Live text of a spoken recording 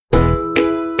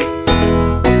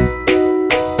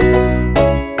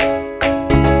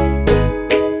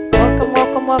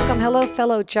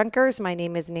fellow junkers. My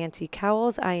name is Nancy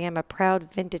Cowles. I am a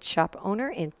proud vintage shop owner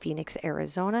in Phoenix,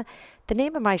 Arizona. The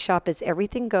name of my shop is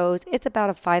Everything Goes. It's about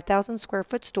a 5,000 square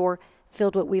foot store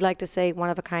filled with what we like to say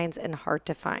one-of-a-kinds and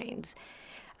hard-to-finds.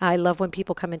 I love when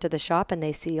people come into the shop and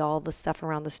they see all the stuff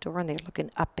around the store and they're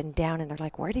looking up and down and they're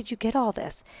like, where did you get all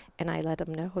this? And I let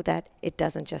them know that it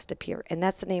doesn't just appear. And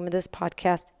that's the name of this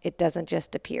podcast, It Doesn't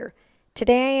Just Appear.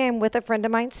 Today I am with a friend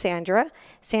of mine, Sandra.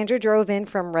 Sandra drove in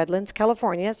from Redlands,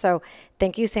 California. So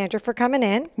thank you, Sandra, for coming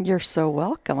in. You're so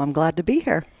welcome. I'm glad to be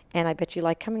here. And I bet you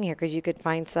like coming here because you could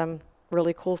find some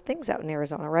really cool things out in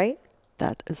Arizona, right?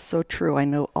 That is so true. I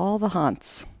know all the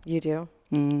haunts. You do?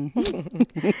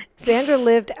 Mm-hmm. Sandra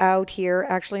lived out here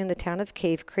actually in the town of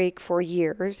Cave Creek for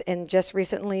years and just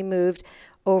recently moved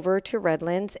over to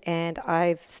Redlands, and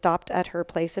I've stopped at her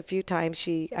place a few times.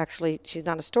 She's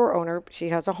not a store owner. She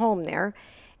has a home there,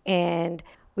 and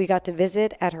we got to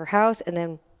visit at her house and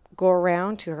then go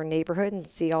around to her neighborhood and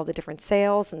see all the different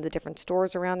sales and the different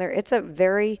stores around there. It's a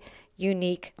very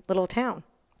unique little town.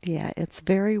 Yeah, it's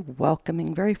very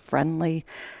welcoming, very friendly.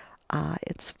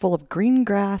 It's full of green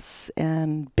grass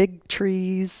and big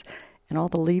trees, and all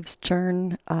the leaves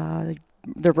turn.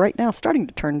 They're right now starting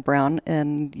to turn brown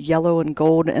and yellow and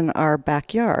gold in our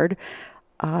backyard.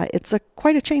 It's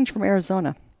quite a change from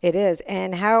Arizona. It is.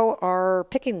 And how are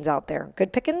pickings out there?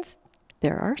 Good pickings?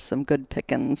 There are some good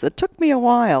pickings. It took me a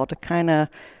while to kind of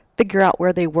figure out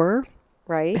where they were,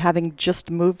 right? Having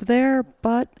just moved there,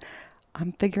 but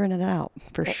I'm figuring it out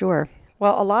for sure.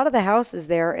 Well, a lot of the houses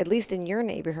there, at least in your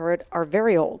neighborhood, are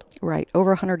very old. Right,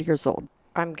 over 100 years old.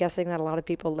 I'm guessing that a lot of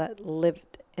people that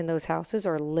lived in those houses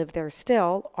or live there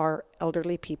still are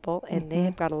elderly people, and they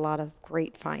have got a lot of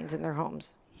great finds in their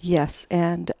homes. Yes,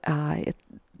 and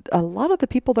a lot of the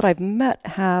people that I've met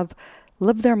have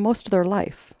lived there most of their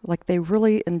life. Like, they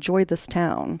really enjoy this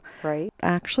town. Right.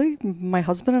 Actually, my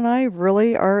husband and I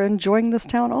really are enjoying this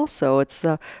town also.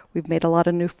 We've made a lot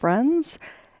of new friends.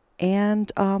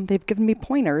 And they've given me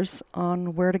pointers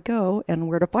on where to go and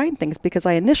where to find things, because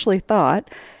I initially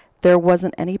thought there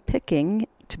wasn't any picking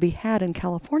to be had in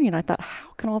California. And I thought,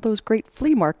 how can all those great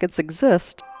flea markets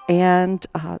exist? And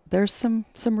there's some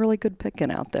really good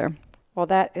picking out there. Well,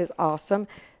 that is awesome.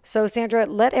 So, Sandra,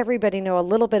 let everybody know a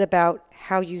little bit about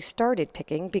how you started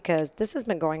picking, because this has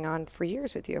been going on for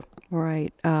years with you.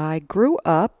 Right. I grew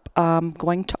up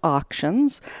going to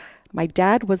auctions. My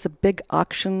dad was a big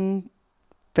auction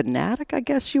fanatic, I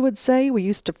guess you would say. We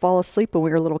used to fall asleep when we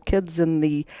were little kids in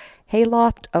the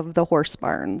hayloft of the horse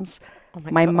barns. Oh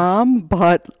my gosh. mom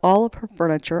bought all of her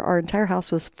furniture. Our entire house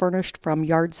was furnished from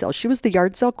yard sales. She was the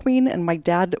yard sale queen, and my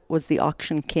dad was the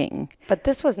auction king. But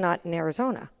this was not in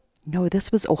Arizona. No,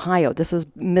 this was Ohio. This was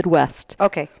Midwest.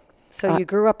 Okay. So you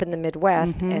grew up in the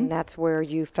Midwest, and that's where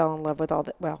you fell in love with all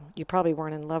the, well, you probably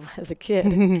weren't in love as a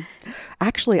kid.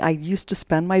 Actually, I used to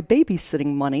spend my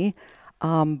babysitting money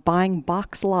buying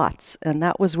box lots, and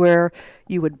that was where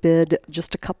you would bid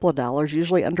just a couple of dollars,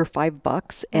 usually under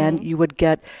 $5, and you would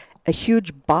get a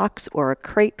huge box or a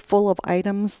crate full of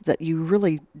items that you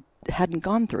really hadn't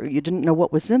gone through. You didn't know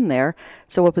what was in there.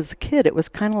 So as a kid, it was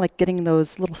kind of like getting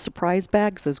those little surprise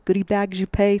bags, those goodie bags you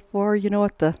pay for,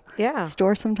 at the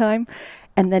store sometime.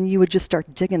 And then you would just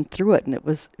start digging through it, and it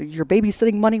was your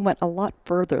babysitting money went a lot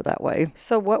further that way.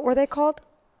 So what were they called?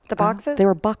 The boxes? They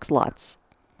were box lots.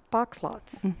 Box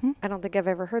lots. I don't think I've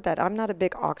ever heard that. I'm not a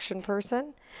big auction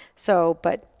person. So,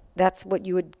 but that's what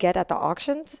you would get at the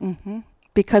auctions?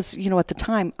 Because, at the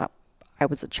time, I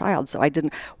was a child, so I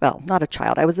didn't, well, not a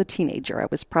child. I was a teenager. I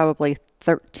was probably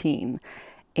 13.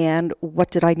 And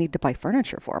what did I need to buy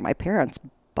furniture for? My parents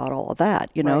bought all of that,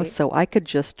 Right. so I could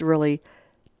just really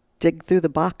dig through the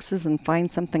boxes and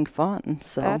find something fun.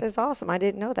 So That is awesome. I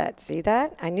didn't know that. See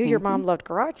that? I knew your mom loved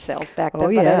garage sales back then, Oh,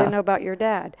 but I yeah. didn't know about your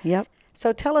dad. Yep.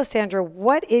 So tell us, Sandra,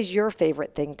 what is your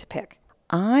favorite thing to pick?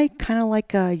 I kind of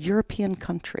like a European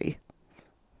country,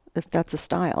 if that's a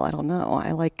style. I don't know.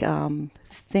 I like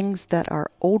things that are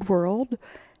old world,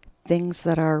 things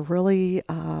that are really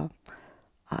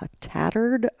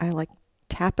tattered. I like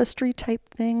tapestry type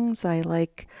things. I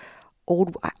like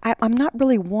old. I'm not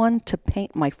really one to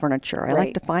paint my furniture. I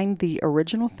like to find the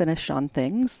original finish on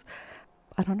things.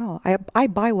 I don't know. I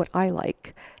buy what I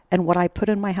like and what I put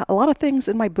in my house. A lot of things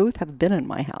in my booth have been in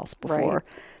my house before. Right.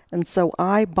 And so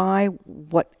I buy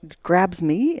what grabs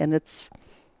me, and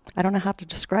I don't know how to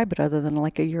describe it other than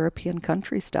like a European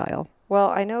country style. Well,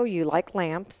 I know you like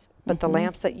lamps, but the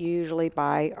lamps that you usually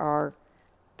buy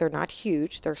they're not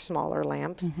huge. They're smaller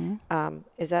lamps.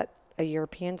 Is that a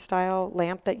European style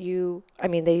lamp that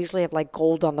they usually have like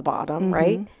gold on the bottom,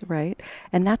 right? Right.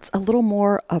 And that's a little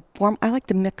more I like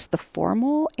to mix the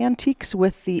formal antiques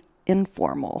with the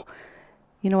informal.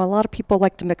 A lot of people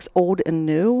like to mix old and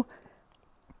new.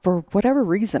 For whatever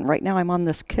reason, right now I'm on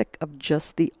this kick of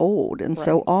just the old. And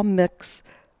so Right. I'll mix,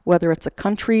 whether it's a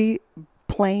country,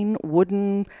 plain,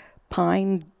 wooden,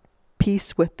 pine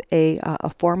piece with a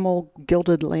formal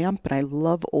gilded lamp. And I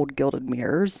love old gilded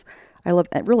mirrors. I love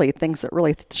really things that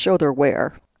really show their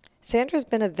wear. Sandra's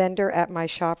been a vendor at my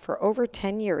shop for over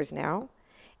 10 years now.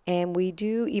 And we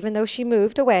do, even though she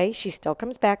moved away, she still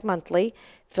comes back monthly,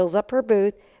 fills up her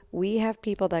booth. We have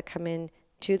people that come in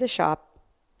to the shop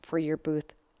for your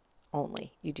booth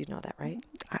only. You do know that, right?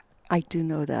 I do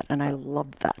know that, and I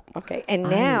love that. Okay. And I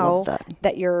now love that.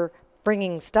 that you're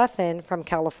bringing stuff in from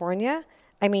California,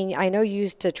 I mean, I know you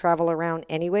used to travel around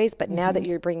anyways, but now that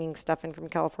you're bringing stuff in from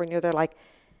California, they're like,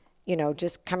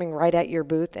 just coming right at your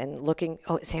booth and looking,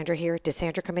 oh, is Sandra here? Did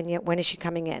Sandra come in yet? When is she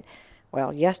coming in?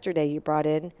 Well, yesterday you brought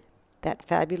in that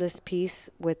fabulous piece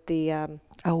with the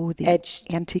The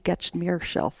edged. antique etched mirror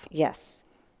shelf. Yes.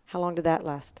 How long did that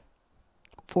last?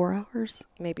 4 hours?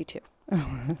 Maybe 2.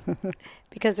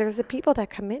 Because there's the people that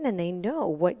come in and they know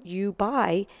what you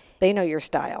buy. They know your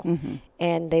style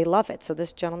and they love it. So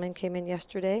this gentleman came in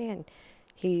yesterday and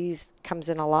he's comes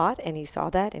in a lot and he saw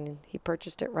that and he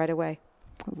purchased it right away.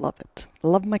 Love it.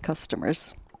 Love my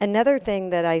customers. Another thing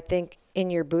that I think in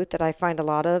your booth that I find a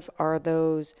lot of are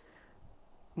those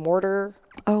mortar.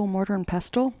 Oh, mortar and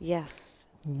pestle? Yes.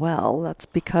 Well, that's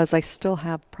because I still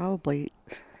have probably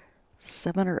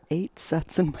 7 or 8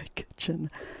 sets in my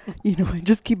kitchen. I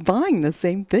just keep buying the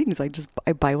same things.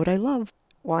 I buy what I love.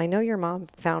 Well, I know your mom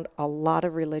found a lot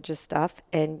of religious stuff,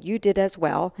 and you did as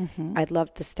well. I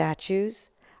loved the statues.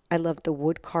 I loved the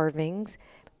wood carvings.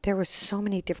 There were so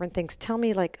many different things. Tell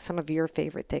me, like, some of your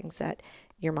favorite things that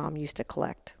your mom used to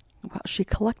collect. Well, she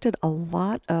collected a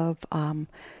lot of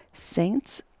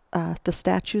saints, the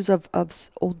statues of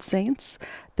old saints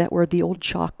that were the old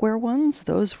chalkware ones.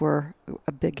 Those were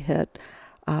a big hit.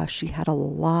 She had a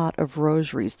lot of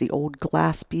rosaries, the old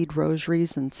glass bead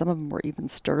rosaries, and some of them were even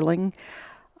sterling.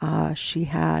 She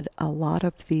had a lot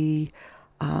of the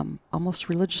almost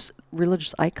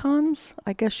religious icons,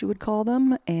 I guess you would call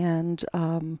them, and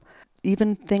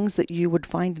even things that you would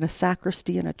find in a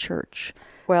sacristy in a church.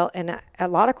 Well, and a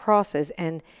lot of crosses.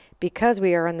 And because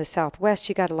we are in the Southwest,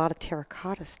 she got a lot of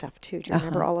terracotta stuff, too. Do you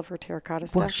remember all of her terracotta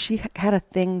Well, stuff? she had a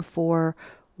thing for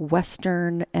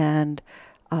Western and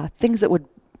things that would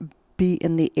be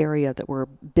in the area that were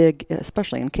big,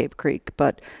 especially in Cave Creek,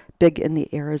 but big in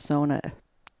the Arizona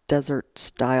desert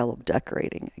style of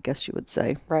decorating, I guess you would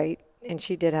say. Right. And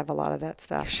she did have a lot of that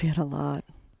stuff. She had a lot.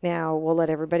 Now, we'll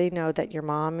let everybody know that your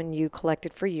mom and you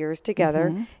collected for years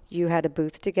together. You had a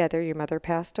booth together. Your mother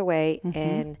passed away,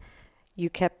 and you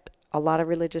kept a lot of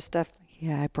religious stuff.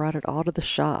 Yeah, I brought it all to the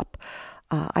shop.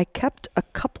 I kept a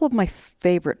couple of my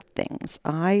favorite things.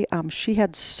 She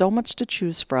had so much to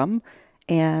choose from,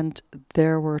 and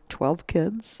there were 12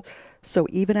 kids. So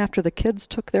even after the kids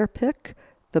took their pick,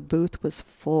 the booth was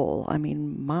full. I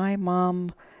mean, my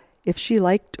mom, if she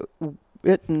liked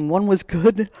it and one was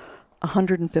good,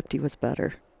 150 was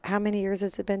better. How many years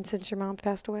has it been since your mom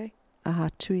passed away?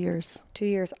 2 years. 2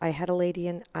 years. I had a lady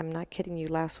in, I'm not kidding you,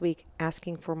 last week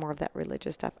asking for more of that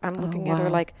religious stuff. I'm Oh, looking at her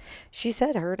wow. like, she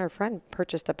said her and her friend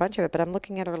purchased a bunch of it, but I'm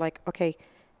looking at her like, okay,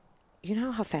 you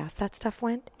know how fast that stuff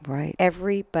went? Right.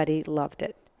 Everybody loved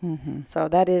it. So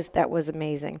that was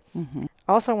amazing.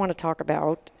 Also want to talk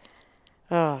about,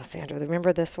 oh, Sandra,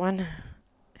 remember this one?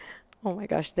 Oh my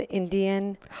gosh, the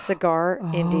Indian cigar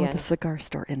Indian. The cigar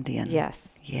store Indian.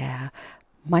 Yes. Yeah.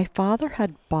 My father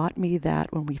had bought me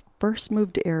that when we first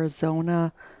moved to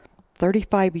Arizona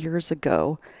 35 years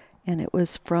ago, and it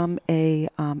was from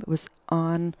it was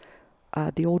on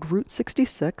the old Route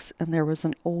 66, and there was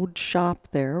an old shop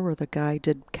there where the guy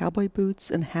did cowboy boots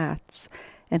and hats,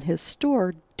 and his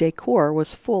store decor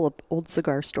was full of old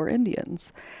cigar store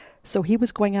Indians. So he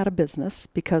was going out of business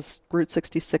because Route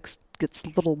 66 gets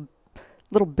little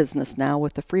business now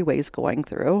with the freeways going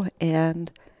through,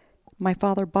 and my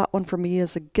father bought one for me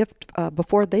as a gift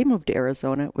before they moved to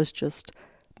Arizona. It was just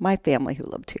my family who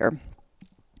lived here.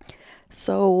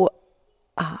 So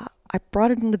I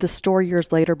brought it into the store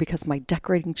years later because my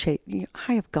decorating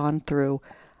I have gone through,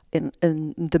 in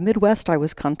the Midwest, I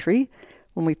was country.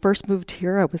 When we first moved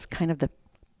here, I was kind of the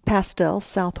pastel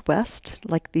Southwest,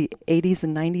 like the 80s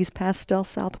and 90s pastel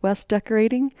Southwest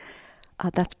decorating.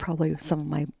 That's probably some of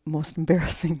my most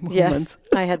embarrassing moments. Yes.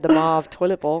 I had the mauve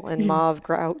toilet bowl and mauve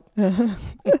grout.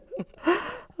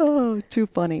 Oh, too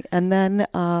funny. And then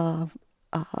I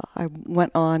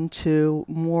went on to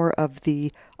more of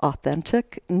the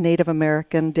authentic Native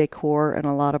American decor and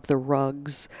a lot of the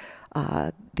rugs,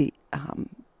 the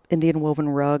Indian woven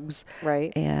rugs.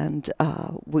 Right. And,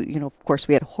 of course,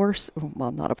 we had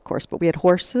not of course, but we had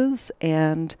horses.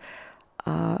 And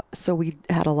so we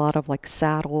had a lot of like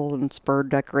saddle and spur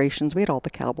decorations. We had all the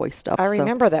cowboy stuff. I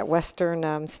remember that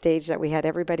Western stage that we had.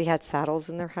 Everybody had saddles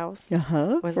in their house.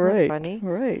 Wasn't that funny?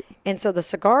 Right. And so the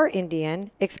cigar Indian,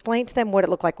 explained to them what it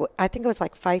looked like. I think it was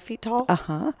like 5 feet tall.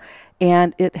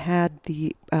 And it had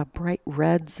the bright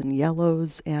reds and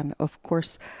yellows. And of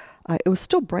course, it was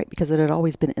still bright because it had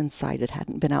always been inside. It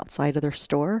hadn't been outside of their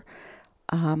store.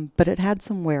 But it had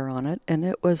some wear on it. And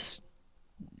it was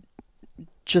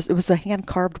a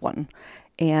hand-carved one.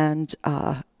 And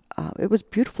it was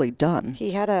beautifully done.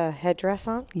 He had a headdress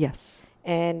on. Yes.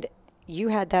 And you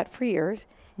had that for years.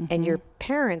 And your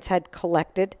parents had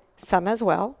collected some as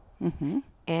well.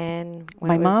 And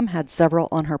my mom had several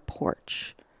on her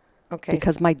porch. Okay.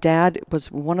 Because my dad was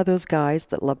one of those guys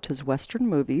that loved his Western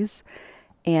movies.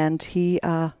 And he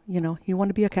wanted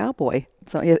to be a cowboy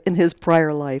in his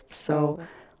prior life. So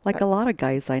like a lot of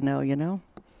guys I know.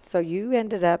 So you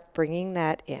ended up bringing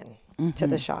that in to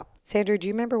the shop. Sandra, do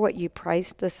you remember what you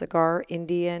priced the Cigar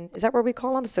Indian? Is that what we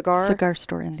call them? Cigar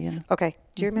Store Indian. Okay.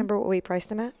 Do you remember what we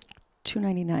priced him at?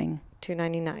 $2.99.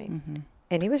 $2.99.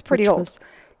 And he was pretty old.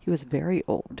 He was very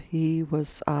old. He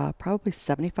was probably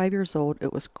 75 years old.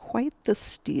 It was quite the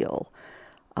steal.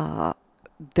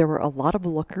 There were a lot of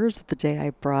lookers the day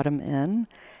I brought him in,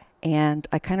 and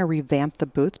I kind of revamped the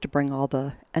booth to bring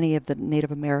any of the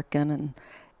Native American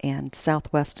and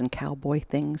Southwest and cowboy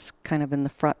things kind of in the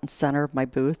front and center of my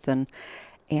booth, and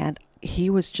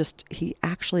he was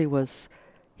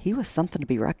something to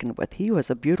be reckoned with. He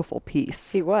was a beautiful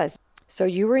piece. He was. So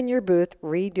you were in your booth,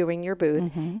 redoing your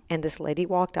booth, and this lady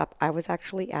walked up. I was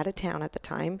actually out of town at the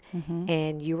time,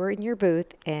 and you were in your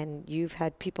booth, and you've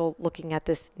had people looking at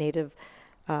this Native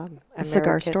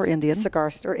Cigar Store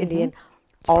Indian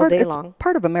all day long. It's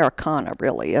part of Americana,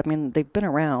 really. I mean, they've been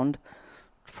around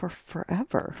for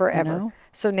forever.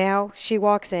 So now she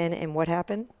walks in, and what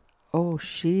happened? Oh,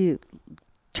 she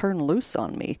turned loose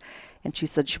on me, and she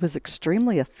said she was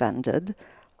extremely offended,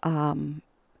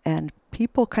 and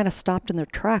people kind of stopped in their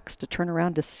tracks to turn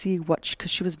around to see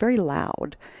because she was very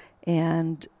loud,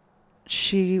 and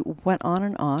she went on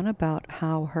and on about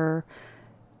how her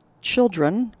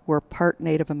children were part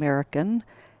Native American,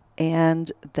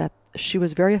 and that she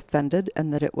was very offended,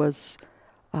 and that it was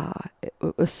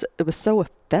so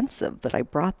offensive that I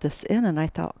brought this in. And I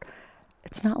thought,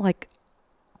 it's not like,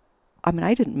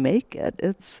 I didn't make it.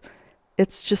 It's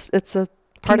a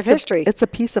part of history. It's a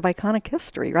piece of iconic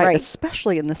history, right?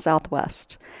 Especially in the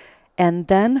Southwest. And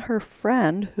then her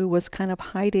friend, who was kind of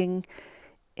hiding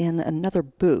in another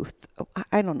booth.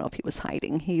 I don't know if he was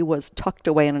hiding. He was tucked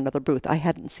away in another booth. I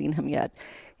hadn't seen him yet,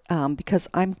 because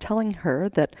I'm telling her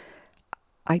that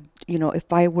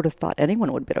if I would have thought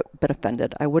anyone would have been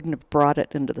offended, I wouldn't have brought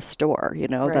it into the store.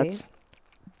 Right.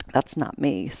 That's not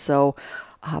me. So,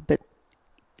 but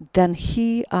then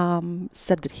he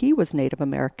said that he was Native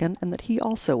American and that he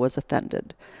also was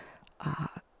offended.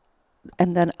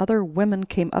 And then other women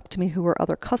came up to me who were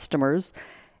other customers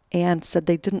and said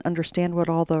they didn't understand what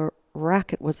all the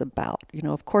racket was about.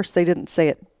 Of course, they didn't say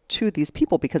it to these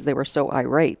people because they were so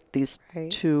irate, these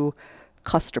two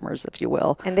customers, if you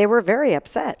will. And they were very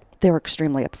upset. They were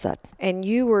extremely upset. And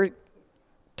you were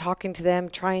talking to them,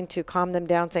 trying to calm them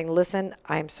down, saying, listen,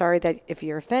 I'm sorry that if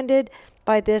you're offended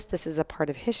by this is a part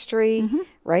of history,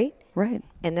 right? Right.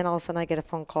 And then all of a sudden I get a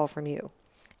phone call from you.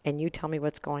 And you tell me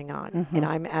what's going on. And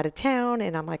I'm out of town,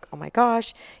 and I'm like, oh my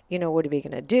gosh, what are we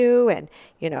going to do? And,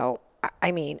 because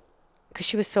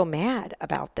she was so mad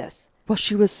about this. Well,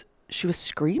 she was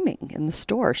screaming in the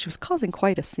store. She was causing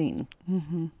quite a scene.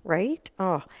 Right?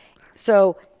 Oh,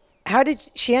 so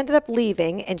she ended up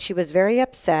leaving, and she was very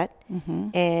upset.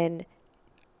 And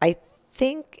I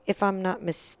think, if I'm not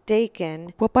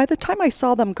mistaken. Well, by the time I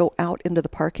saw them go out into the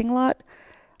parking lot,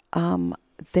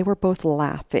 they were both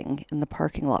laughing in the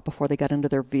parking lot before they got into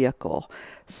their vehicle.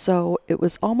 So it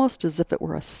was almost as if it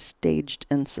were a staged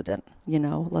incident.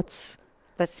 Let's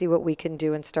see what we can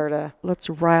do and let's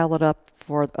rile it up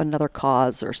for another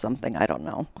cause or something. I don't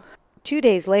know. 2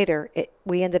 days later,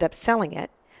 we ended up selling it.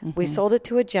 We sold it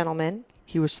to a gentleman.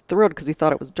 He was thrilled because he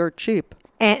thought it was dirt cheap.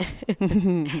 And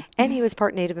and he was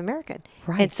part Native American.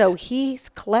 Right. And so he's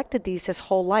collected these his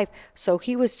whole life. So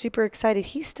he was super excited.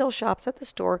 He still shops at the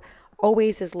store,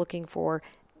 always is looking for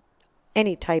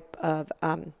any type of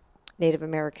Native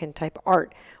American type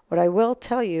art. What I will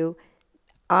tell you,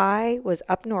 I was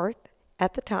up north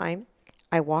at the time.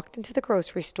 I walked into the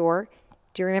grocery store.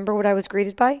 Do you remember what I was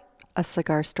greeted by? A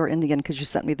Cigar Store Indian, because you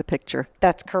sent me the picture.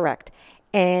 That's correct.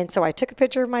 And so I took a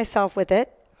picture of myself with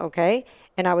it, okay?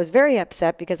 And I was very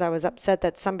upset because I was upset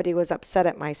that somebody was upset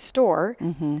at my store.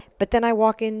 But then I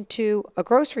walk into a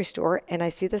grocery store and I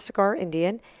see the Cigar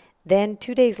Indian. Then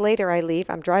 2 days later, I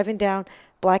leave. I'm driving down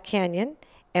Black Canyon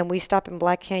and we stop in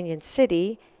Black Canyon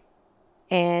City.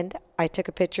 And I took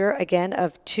a picture again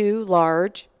of 2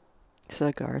 large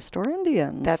Cigar Store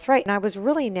Indians. That's right. And I was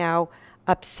really now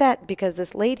upset because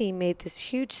this lady made this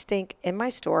huge stink in my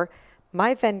store.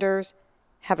 My vendors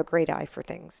have a great eye for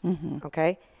things.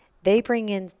 Okay. They bring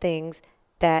in things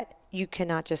that you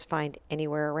cannot just find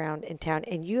anywhere around in town.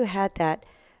 And you had that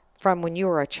from when you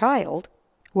were a child.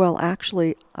 Well,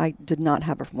 actually, I did not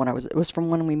have it from it was from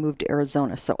when we moved to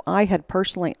Arizona. So I had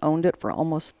personally owned it for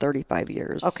almost 35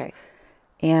 years. Okay.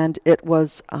 And it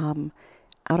was out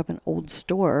of an old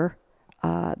store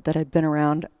that had been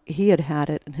around. He had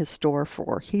it in his store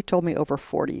for, he told me, over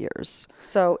 40 years.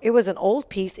 So it was an old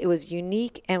piece. It was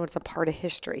unique and it was a part of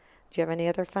history. Do you have any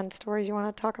other fun stories you want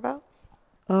to talk about?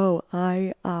 Oh,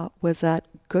 I was at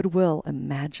Goodwill,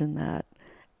 imagine that,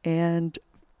 and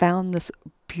found this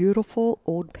beautiful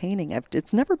old painting.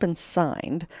 It's never been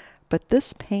signed, but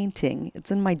this painting,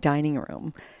 it's in my dining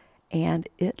room, and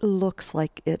it looks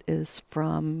like it is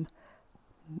from,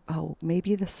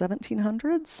 maybe the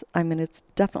 1700s? I mean, it's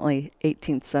definitely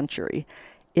 18th century.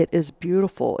 It is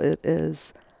beautiful. It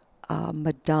is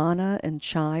Madonna and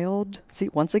Child. See,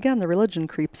 once again, the religion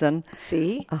creeps in.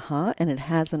 See? And it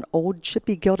has an old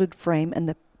chippy gilded frame, and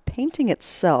the painting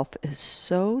itself is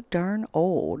so darn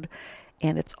old,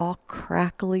 and it's all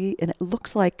crackly, and it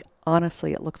looks like,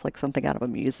 honestly, it looks like something out of a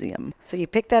museum. So you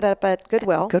picked that up at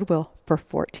Goodwill. Goodwill for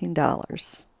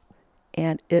 $14.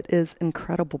 And it is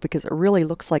incredible because it really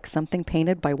looks like something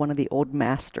painted by one of the old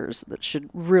masters that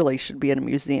should be in a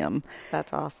museum.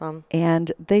 That's awesome.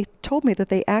 And they told me that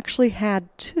they actually had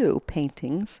 2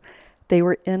 paintings. They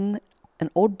were in an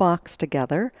old box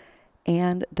together,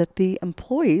 and that the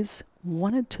employees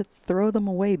wanted to throw them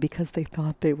away because they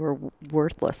thought they were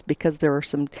worthless, because there were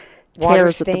some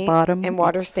tears at the bottom. And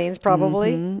water stains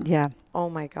probably? Yeah. Oh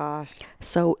my gosh.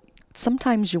 So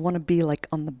sometimes you want to be like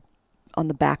on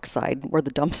the backside where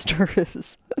the dumpster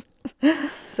is.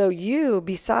 So you,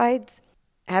 besides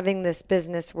having this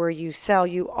business where you sell,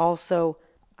 you also,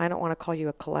 I don't want to call you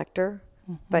a collector,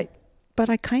 but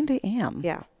I kind of am.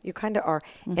 Yeah, you kind of are.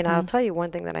 And I'll tell you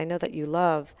one thing that I know that you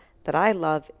love, that I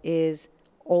love, is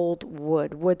old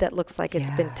wood that looks like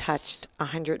it's been touched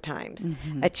 100 times,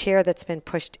 a chair that's been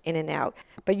pushed in and out.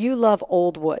 But you love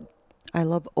old wood. I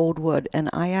love old wood, and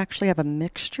I actually have a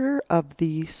mixture of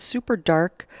the super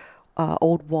dark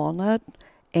old walnut,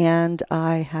 and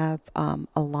I have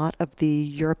a lot of the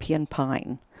European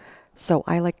pine. So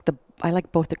I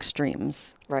like both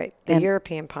extremes. Right. The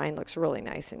European pine looks really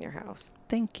nice in your house.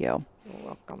 Thank you. You're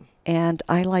welcome. And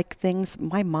I like things,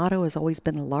 my motto has always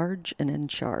been large and in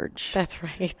charge. That's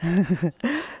right.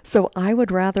 So I would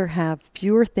rather have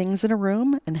fewer things in a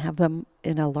room and have them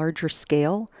in a larger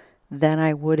scale than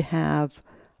I would have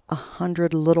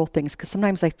 100 little things, because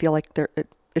sometimes I feel like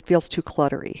it feels too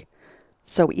cluttery.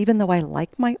 So even though I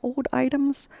like my old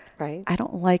items, Right. I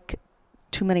don't like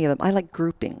too many of them. I like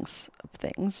groupings of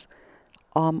things.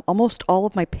 Almost all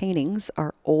of my paintings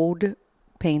are old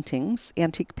paintings,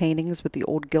 antique paintings with the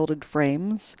old gilded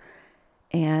frames,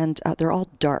 and they're all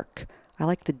dark. I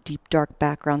like the deep dark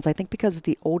backgrounds. I think because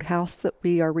the old house that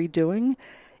we are redoing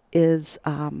has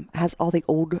all the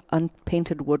old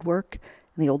unpainted woodwork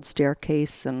and the old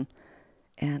staircase and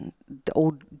the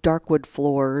old dark wood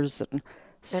floors. And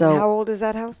so, and how old is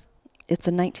that house? It's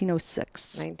a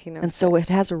 1906. 1906. And so it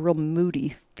has a real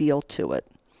moody feel to it.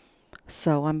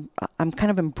 So I'm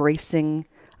kind of embracing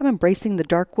the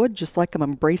dark wood, just like I'm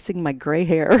embracing my gray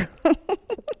hair.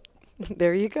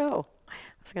 There you go. I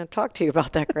was going to talk to you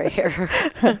about that gray hair.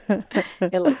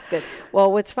 It looks good.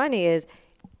 Well, what's funny is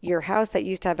your house that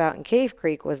you used to have out in Cave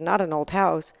Creek was not an old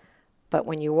house, but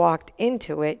when you walked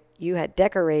into it, you had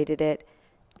decorated it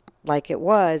like it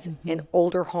was an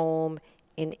older home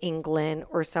in England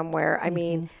or somewhere. I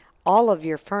mean, all of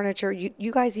your furniture,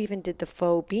 you guys even did the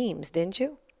faux beams, didn't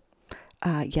you?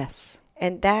 Yes.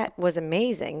 And that was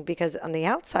amazing because on the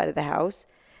outside of the house,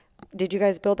 did you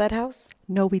guys build that house?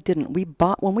 No, we didn't.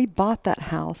 When we bought that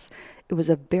house, it was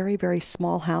a very, very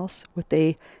small house with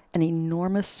an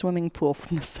enormous swimming pool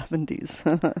from the 70s.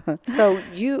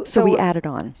 So we added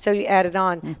on. So you added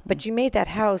on, but you made that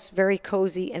house very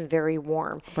cozy and very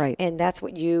warm. Right. And that's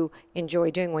what you enjoy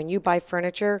doing when you buy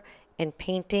furniture and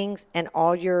paintings and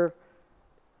all your,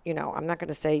 I'm not going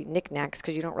to say knickknacks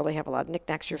because you don't really have a lot of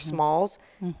knickknacks, your smalls.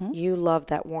 You love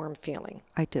that warm feeling.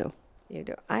 I do. You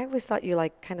do. I always thought you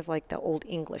kind of like the old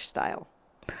English style.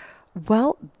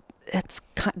 Well,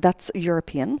 that's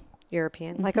European.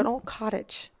 European, like an old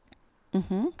cottage.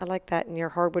 Mm-hmm. I like that. And your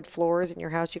hardwood floors in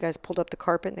your house, you guys pulled up the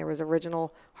carpet and there was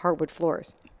original hardwood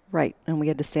floors. Right, and we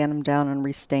had to sand them down and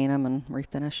restain them and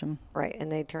refinish them. Right,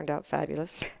 and they turned out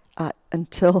fabulous.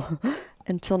 Until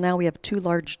until now, we have 2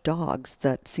 large dogs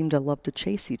that seem to love to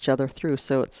chase each other through,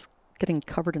 so it's getting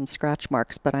covered in scratch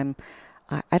marks. But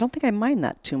I don't think I mind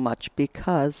that too much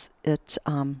because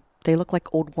they look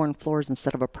like old worn floors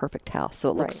instead of a perfect house. So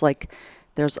it looks like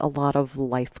there's a lot of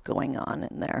life going on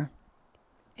in there.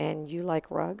 And you like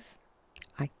rugs?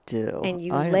 I do. And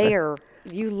you layer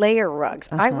rugs.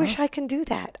 I wish I can do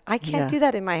that. I can't do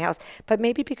that in my house. But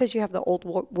maybe because you have the old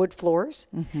wood floors,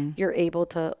 you're able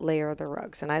to layer the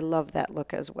rugs. And I love that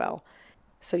look as well.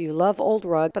 So you love old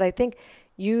rug, but I think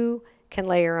you can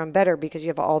layer them better because you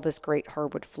have all this great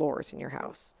hardwood floors in your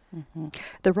house. Mm-hmm.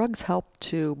 The rugs help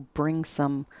to bring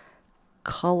some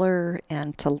color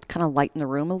and to kind of lighten the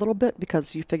room a little bit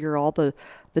because you figure all the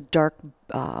dark,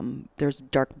 there's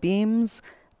dark beams,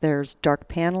 there's dark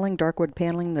paneling, dark wood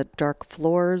paneling, the dark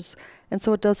floors. And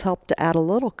so it does help to add a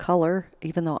little color,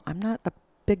 even though I'm not a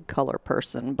big color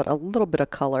person, but a little bit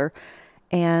of color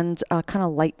and kind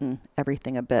of lighten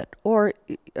everything a bit or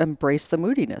embrace the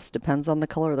moodiness, depends on the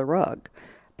color of the rug.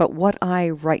 But what I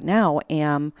right now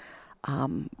am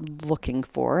looking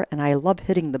for, and I love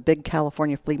hitting the big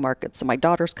California flea market. So my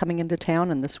daughter's coming into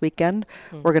town, and this weekend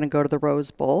we're going to go to the Rose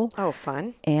Bowl. Oh,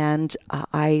 fun. And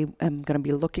I am going to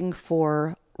be looking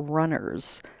for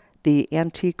runners, the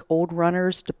antique old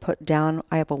runners to put down.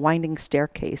 I have a winding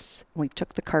staircase. We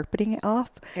took the carpeting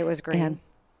off. It was green. And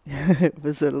it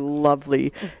was a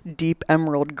lovely deep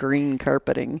emerald green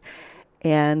carpeting.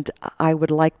 And I would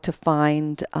like to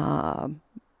find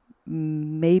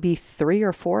maybe 3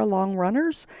 or 4 long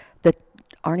runners that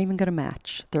aren't even going to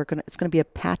match. It's going to be a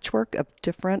patchwork of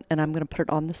different, and I'm going to put it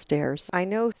on the stairs. I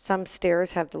know some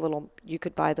stairs have you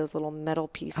could buy those little metal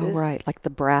pieces. Oh, right, like the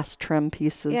brass trim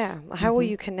pieces. Yeah. How will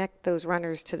you connect those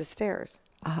runners to the stairs?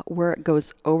 Where it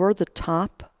goes over the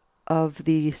top of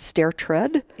the stair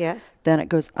tread. Yes. Then it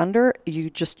goes under. You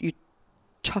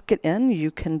tuck it in.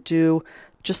 You can do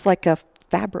just like a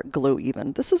fabric glue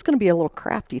even. This is going to be a little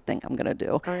crafty thing I'm going to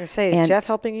do. I'm going to say, is Jeff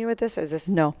helping you with this? Or is this?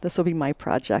 No, this will be my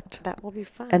project. That will be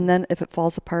fun. And then if it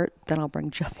falls apart, then I'll bring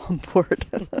Jeff on board.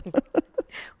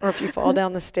 Or if you fall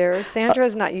down the stairs.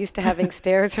 Sandra's not used to having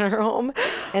stairs in her home.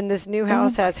 And this new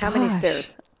house has how many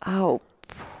stairs? Oh,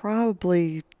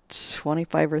 probably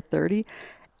 25 or 30.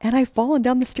 And I've fallen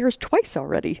down the stairs twice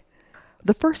already.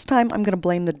 The first time, I'm going to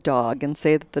blame the dog and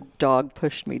say that the dog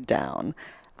pushed me down.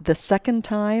 The second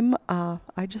time,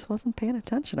 I just wasn't paying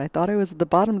attention. I thought I was at the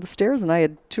bottom of the stairs, and I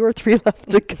had 2 or 3 left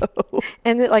to go.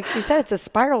 And like she said, it's a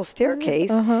spiral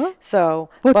staircase. So,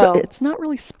 it's not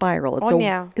really spiral.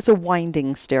 It's a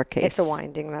winding staircase. It's a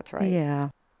winding, that's right. Yeah.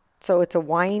 So it's a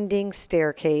winding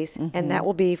staircase, and that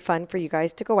will be fun for you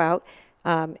guys to go out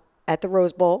at the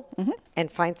Rose Bowl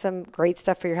and find some great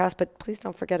stuff for your house. But please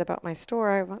don't forget about my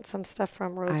store. I want some stuff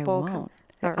from Rose Bowl. I won't.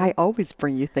 I always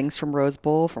bring you things from Rose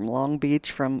Bowl, from Long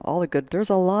Beach, from all the good.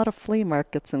 There's a lot of flea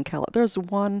markets in California. There's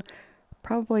one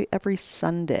probably every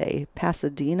Sunday.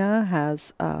 Pasadena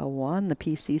has one, the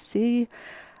PCC.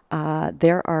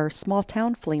 There are small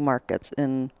town flea markets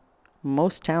in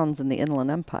most towns in the Inland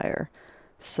Empire.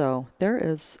 So there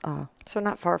is. So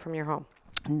not far from your home?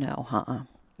 No,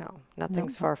 No,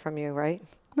 nothing's far from you, right?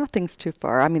 Nothing's too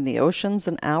far. I mean, the ocean's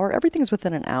an hour. Everything's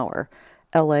within an hour.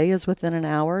 LA is within an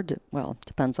hour. Well,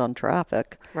 depends on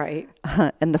traffic. Right.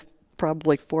 And the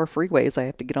probably 4 freeways I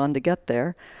have to get on to get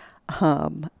there.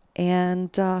 But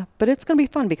it's going to be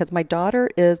fun because my daughter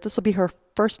this will be her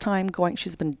first time going.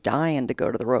 She's been dying to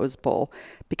go to the Rose Bowl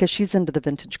because she's into the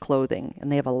vintage clothing and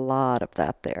they have a lot of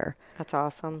that there. That's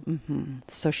awesome.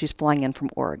 So she's flying in from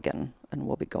Oregon and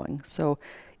we'll be going. So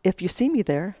if you see me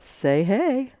there, say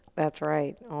hey. That's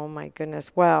right. Oh my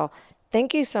goodness. Well,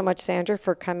 thank you so much, Sandra,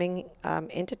 for coming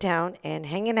into town and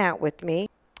hanging out with me.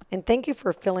 And thank you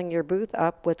for filling your booth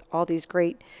up with all these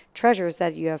great treasures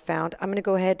that you have found. I'm going to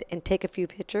go ahead and take a few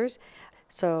pictures.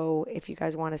 So if you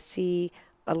guys want to see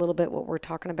a little bit what we're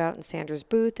talking about in Sandra's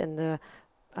booth and the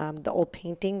old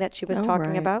painting that she was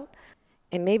talking about.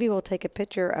 And maybe we'll take a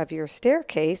picture of your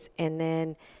staircase and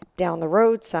then down the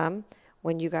road some,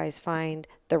 when you guys find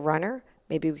the runner,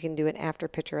 maybe we can do an after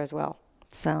picture as well.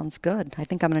 Sounds good. I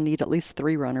think I'm going to need at least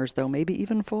 3 runners, though, maybe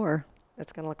even 4.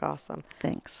 It's going to look awesome.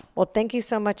 Thanks. Well, thank you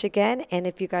so much again. And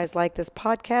if you guys like this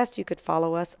podcast, you could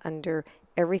follow us under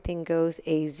Everything Goes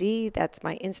AZ. That's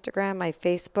my Instagram, my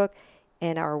Facebook,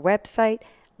 and our website.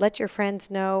 Let your friends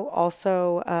know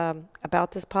also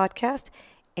about this podcast.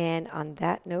 And on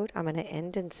that note, I'm going to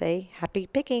end and say happy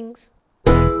pickings.